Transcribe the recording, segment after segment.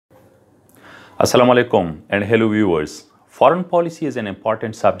Assalamu alaikum and hello viewers. Foreign policy is an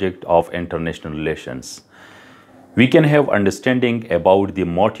important subject of international relations. We can have understanding about the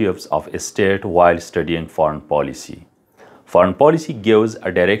motives of a state while studying foreign policy. Foreign policy gives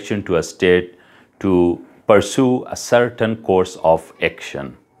a direction to a state to pursue a certain course of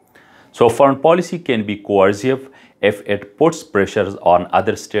action. So foreign policy can be coercive if it puts pressures on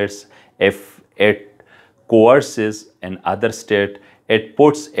other states, if it coerces an other state, it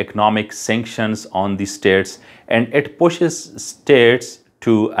puts economic sanctions on the states, and it pushes states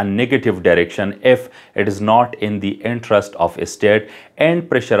to a negative direction if it is not in the interest of a state and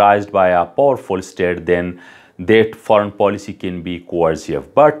pressurized by a powerful state, then that foreign policy can be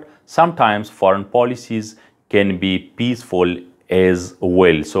coercive. But sometimes foreign policies can be peaceful as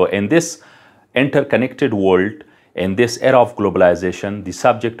well. So in this interconnected world, in this era of globalization, the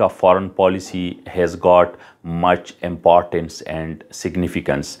subject of foreign policy has got much importance and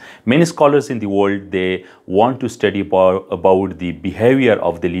significance. Many scholars in the world, they want to study about the behavior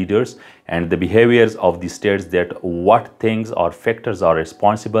of the leaders and the behaviors of the states, that what things or factors are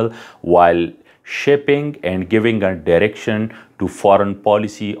responsible while shaping and giving a direction to foreign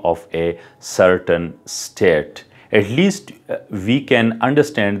policy of a certain state. At least we can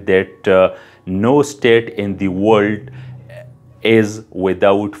understand that no state in the world is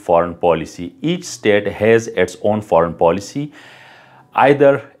without foreign policy. Each state has its own foreign policy,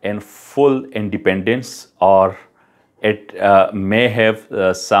 either in full independence or it may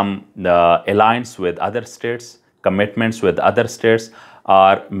have some alliance with other states, commitments with other states,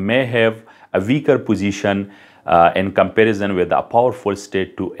 or may have a weaker position in comparison with a powerful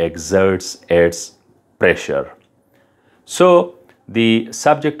state to exert its pressure. So the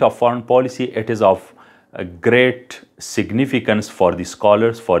subject of foreign policy, it is of great significance for the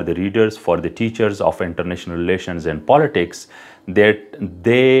scholars, for the readers, for the teachers of international relations and politics, that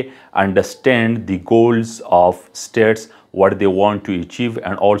they understand the goals of states, what they want to achieve,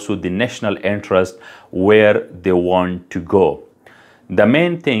 and also the national interest, where they want to go. The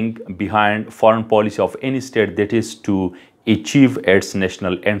main thing behind foreign policy of any state, that is to achieve its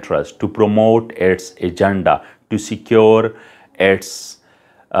national interest, to promote its agenda, to secure its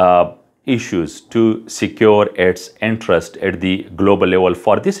issues, to secure its interest at the global level.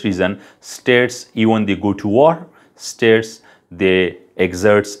 For this reason, states, even they go to war, states, they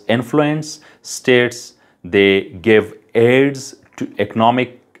exert influence, states, they give aids, to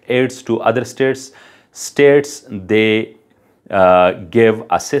economic aids to other states, states, they give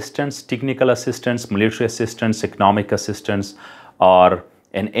assistance, technical assistance, military assistance, economic assistance, or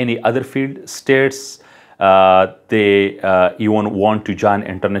in any other field. States, they even want to join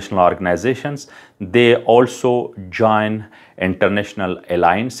international organizations. They also join international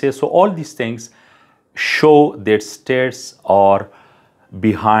alliances. So all these things show that states are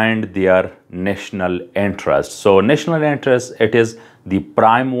behind their national interest. So national interest, it is the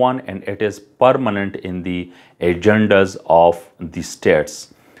prime one, and it is permanent in the agendas of the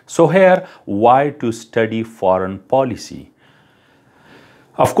states. So here, why to study foreign policy?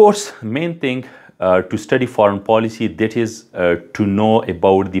 Of course, main thing to study foreign policy, that is to know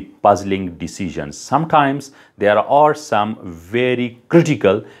about the puzzling decisions. Sometimes there are some very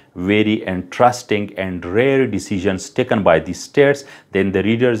critical, very interesting and rare decisions taken by the states. Then the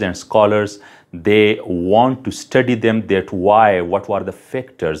readers and scholars, they want to study them, that why, what were the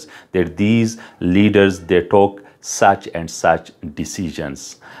factors that these leaders, they took such and such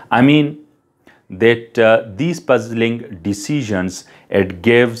decisions. I mean that these puzzling decisions, it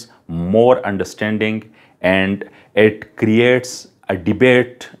gives more understanding and it creates a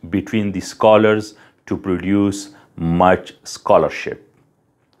debate between the scholars to produce much scholarship.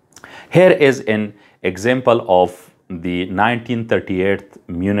 Here is an example of the 1938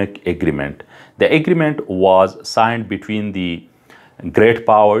 Munich Agreement. The agreement was signed between the great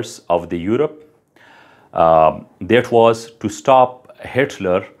powers of the Europe. That was to stop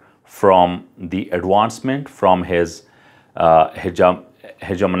Hitler from the advancement from his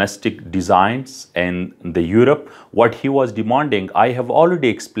hegemonistic designs in the Europe. What he was demanding, I have already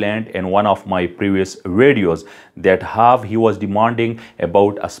explained in one of my previous videos, that how he was demanding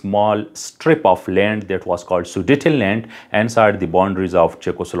about a small strip of land that was called Sudetenland inside the boundaries of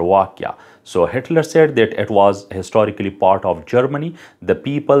Czechoslovakia. So Hitler said that it was historically part of Germany. The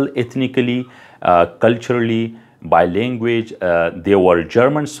people ethnically, culturally, by language, they were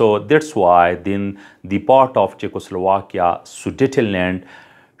German. So that's why then the part of Czechoslovakia, Sudetenland,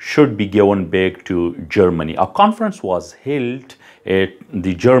 should be given back to Germany. A conference was held at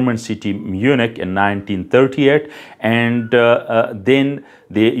the German city Munich in 1938, and then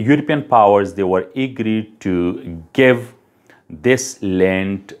the European powers, they were agreed to give this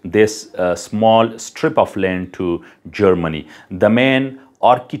land, this small strip of land to Germany. The main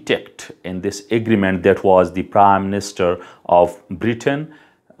architect in this agreement, that was the Prime Minister of Britain,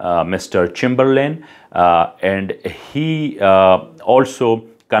 Mr. Chamberlain, and he also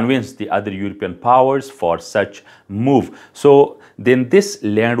convinced the other European powers for such move. So then this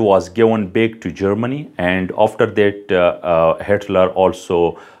land was given back to Germany, and after that Hitler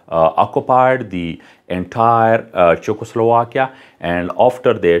also occupied the entire Czechoslovakia, and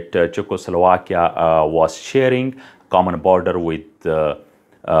after that Czechoslovakia was sharing common border with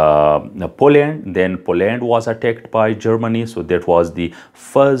Poland. Then Poland was attacked by Germany, so that was the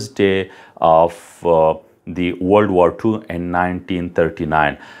first day of the World War II in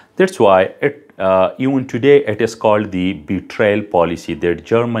 1939. That's why even today it is called the betrayal policy, that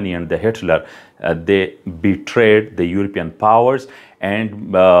Germany and the Hitler, they betrayed the European powers,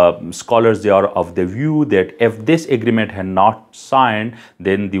 and scholars, they are of the view that if this agreement had not signed,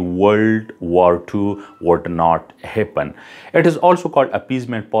 then the World War II would not happen. It is also called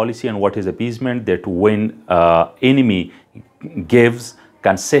appeasement policy. And what is appeasement? That when enemy gives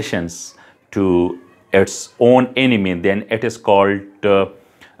concessions to its own enemy, then it is called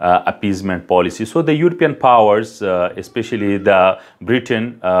appeasement policy. So the European powers, especially the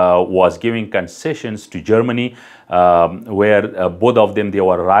Britain, was giving concessions to Germany, where both of them, they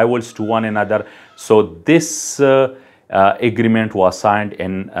were rivals to one another. So this agreement was signed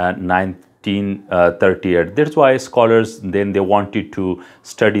in 1938. That's why scholars then they wanted to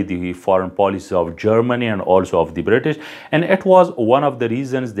study the foreign policy of Germany and also of the British, and it was one of the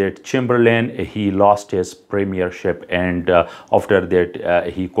reasons that Chamberlain, he lost his premiership, and after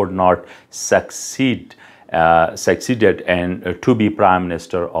that he could not succeeded and to be Prime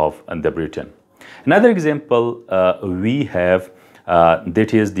Minister of the Britain. Another example we have,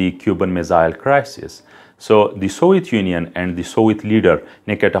 that is the Cuban Missile Crisis. So the Soviet Union and the Soviet leader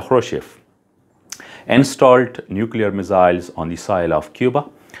Nikita Khrushchev installed nuclear missiles on the soil of Cuba,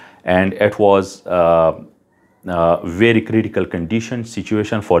 and it was very critical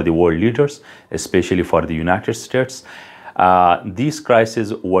situation for the world leaders, especially for the United States. These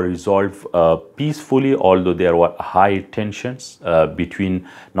crises were resolved peacefully, although there were high tensions between,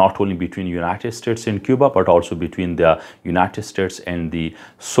 not only between United States and Cuba, but also between the United States and the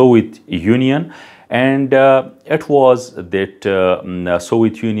Soviet Union. And it was that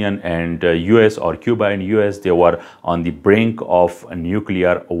Soviet Union and US, or Cuba and US, they were on the brink of a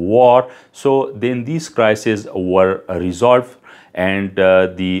nuclear war. So then these crises were resolved, and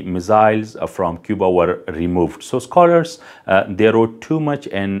the missiles from Cuba were removed. So scholars, they wrote too much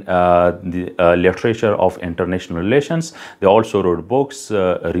in the literature of international relations. They also wrote books,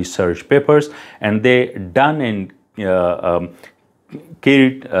 research papers, and they done in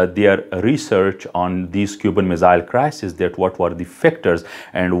carried their research on these Cuban Missile Crisis, that what were the factors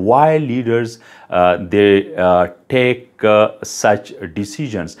and why leaders they take such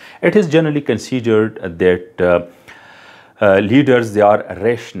decisions. It is generally considered that leaders, they are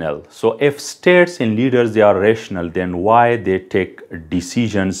rational. So if states and leaders, they are rational, then why they take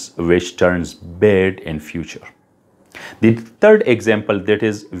decisions which turns bad in future? The third example, that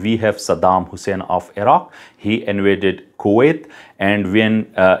is, we have Saddam Hussein of Iraq. He invaded Kuwait, and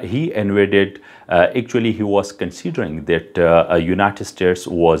when he invaded, actually he was considering that United States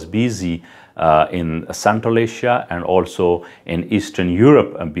was busy in Central Asia and also in Eastern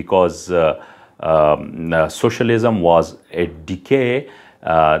Europe, because socialism was a decay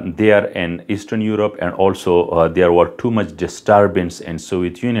there in Eastern Europe, and also there were too much disturbance in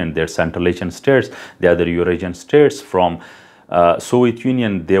Soviet Union. Their Central Asian states, the other Eurasian states from Soviet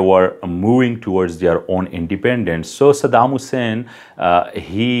Union, they were moving towards their own independence. So Saddam Hussein,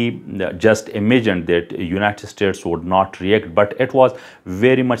 he just imagined that United States would not react, but it was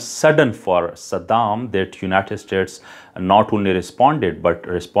very much sudden for Saddam that United States not only responded, but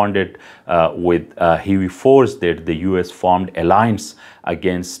responded with heavy force, that the US formed alliance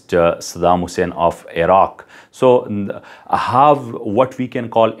against Saddam Hussein of Iraq. So have what we can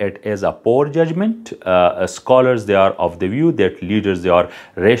call it as a poor judgment. Scholars, they are of the view that leaders, they are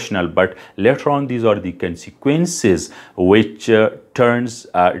rational, but later on these are the consequences which turns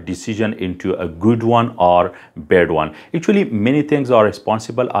a decision into a good one or bad one. Actually, many things are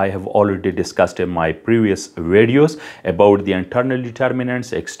responsible. I have already discussed in my previous videos about the internal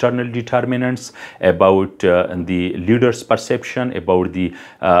determinants, external determinants, about the leader's perception, about the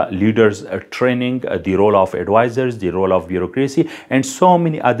leader's training, the role of advisors, the role of bureaucracy, and so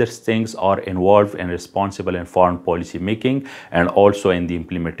many other things are involved and responsible in foreign policy making and also in the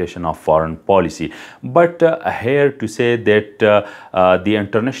implementation of foreign policy. But here to say that the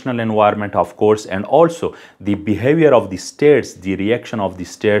international environment, of course, and also the behavior of the states, the reaction of the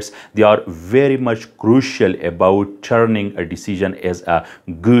states, they are very much crucial about turning a decision as a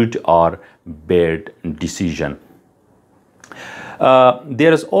good or bad decision.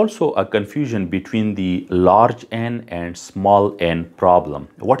 There is also a confusion between the large n and small n problem.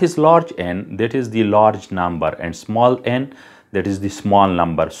 What is large n? That is the large number, and small n, that is the small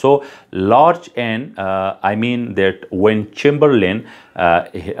number. So large n, I mean that when Chamberlain,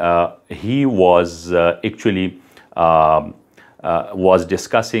 he was actually was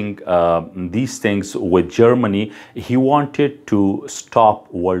discussing these things with Germany, he wanted to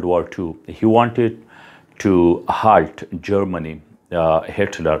stop World War II. He wanted to halt Germany,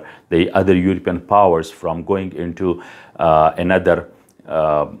 Hitler, the other European powers from going into another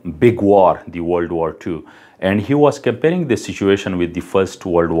big war, the World War II. And he was comparing the situation with the First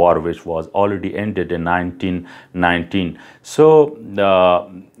World War, which was already ended in 1919. So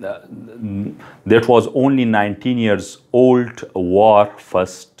that was only 19 years old war,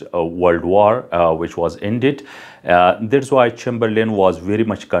 First World War, which was ended. That's why Chamberlain was very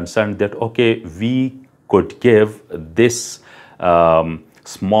much concerned that, okay, we could give this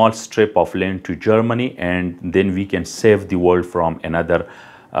small strip of land to Germany, and then we can save the world from another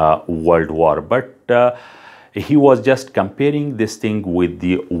world war. But he was just comparing this thing with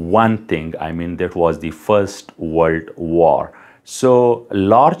the one thing, I mean, that was the First World War. So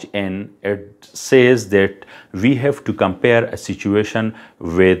large N, it says that we have to compare a situation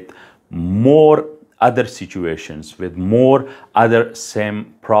with more other situations, with more other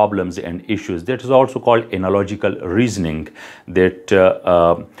same problems and issues. That is also called analogical reasoning, that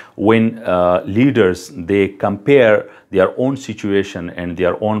when leaders, they compare their own situation and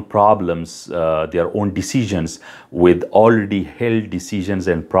their own problems, their own decisions with already held decisions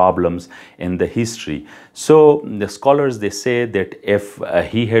and problems in the history. So the scholars, they say that if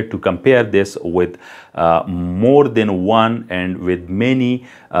he had to compare this with more than one and with many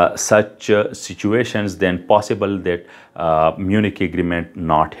such situations, then possible that Munich Agreement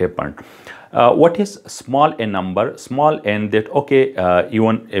not happened. What is small n number? Small n, that okay,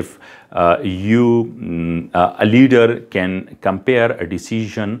 even if a leader can compare a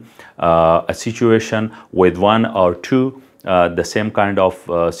decision, a situation with one or two the same kind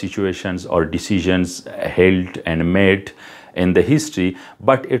of situations or decisions held and made in the history,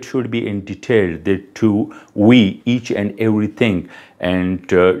 but it should be in detail, that to weigh each and everything, and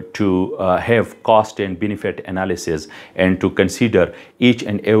to have cost and benefit analysis, and to consider each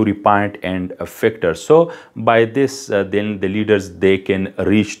and every point and a factor. So by this, then the leaders, they can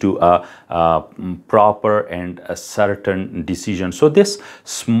reach to a proper and a certain decision. So this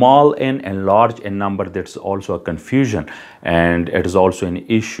small n and large n number, that's also a confusion, and it is also an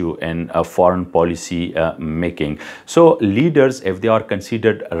issue in foreign policy making. So leaders, if they are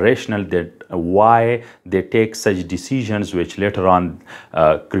considered rational, that why they take such decisions which later on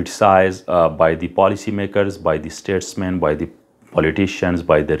criticized by the policymakers, by the statesmen, by the politicians,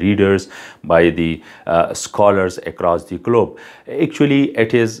 by the readers, by the scholars across the globe. Actually,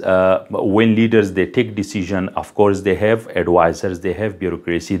 it is when leaders, they take decision, of course, they have advisors, they have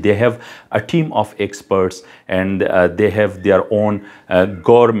bureaucracy, they have a team of experts, and they have their own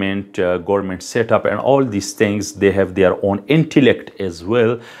government setup, and all these things, they have their own intellect as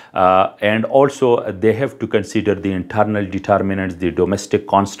well, and also they have to consider the internal determinants, the domestic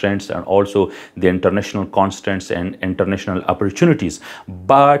constraints, and also the international constraints and international opportunities.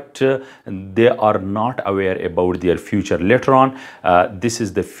 But they are not aware about their future. Later on, this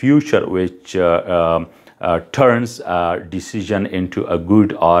is the future which turns a decision into a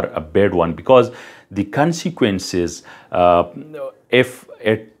good or a bad one, because the consequences, if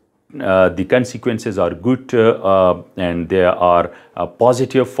the consequences are good and they are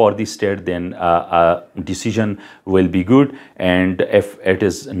positive for the state, then a decision will be good, and if it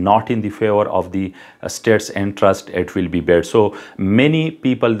is not in the favor of the state's interest, it will be bad. So many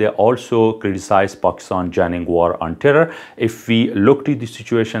people, they also criticize Pakistan joining war on terror. If we look to the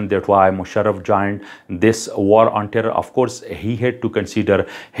situation, that why Musharraf joined this war on terror, of course he had to consider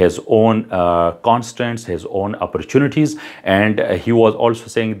his own constraints, his own opportunities, and he was also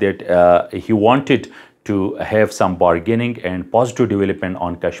saying that he wanted to have some bargaining and positive development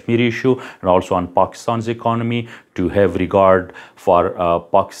on Kashmir issue, and also on Pakistan's economy, to have regard for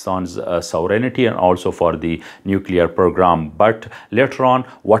Pakistan's sovereignty and also for the nuclear program. But later on,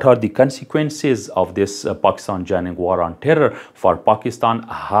 what are the consequences of this Pakistan joining war on terror for Pakistan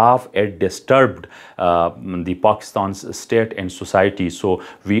have it disturbed the Pakistan's state and society. So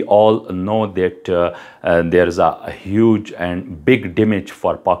we all know that there is a huge and big damage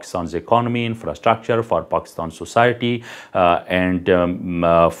for Pakistan's economy, infrastructure, for Pakistan's society, and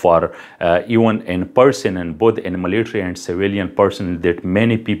for even in person, and both in military and civilian person, that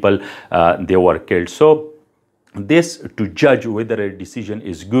many people they were killed. So this, to judge whether a decision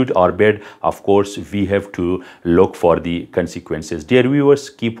is good or bad, of course we have to look for the consequences. Dear viewers,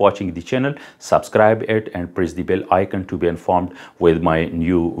 keep watching the channel, subscribe it and press the bell icon to be informed with my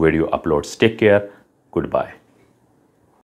new video uploads. Take care. Goodbye.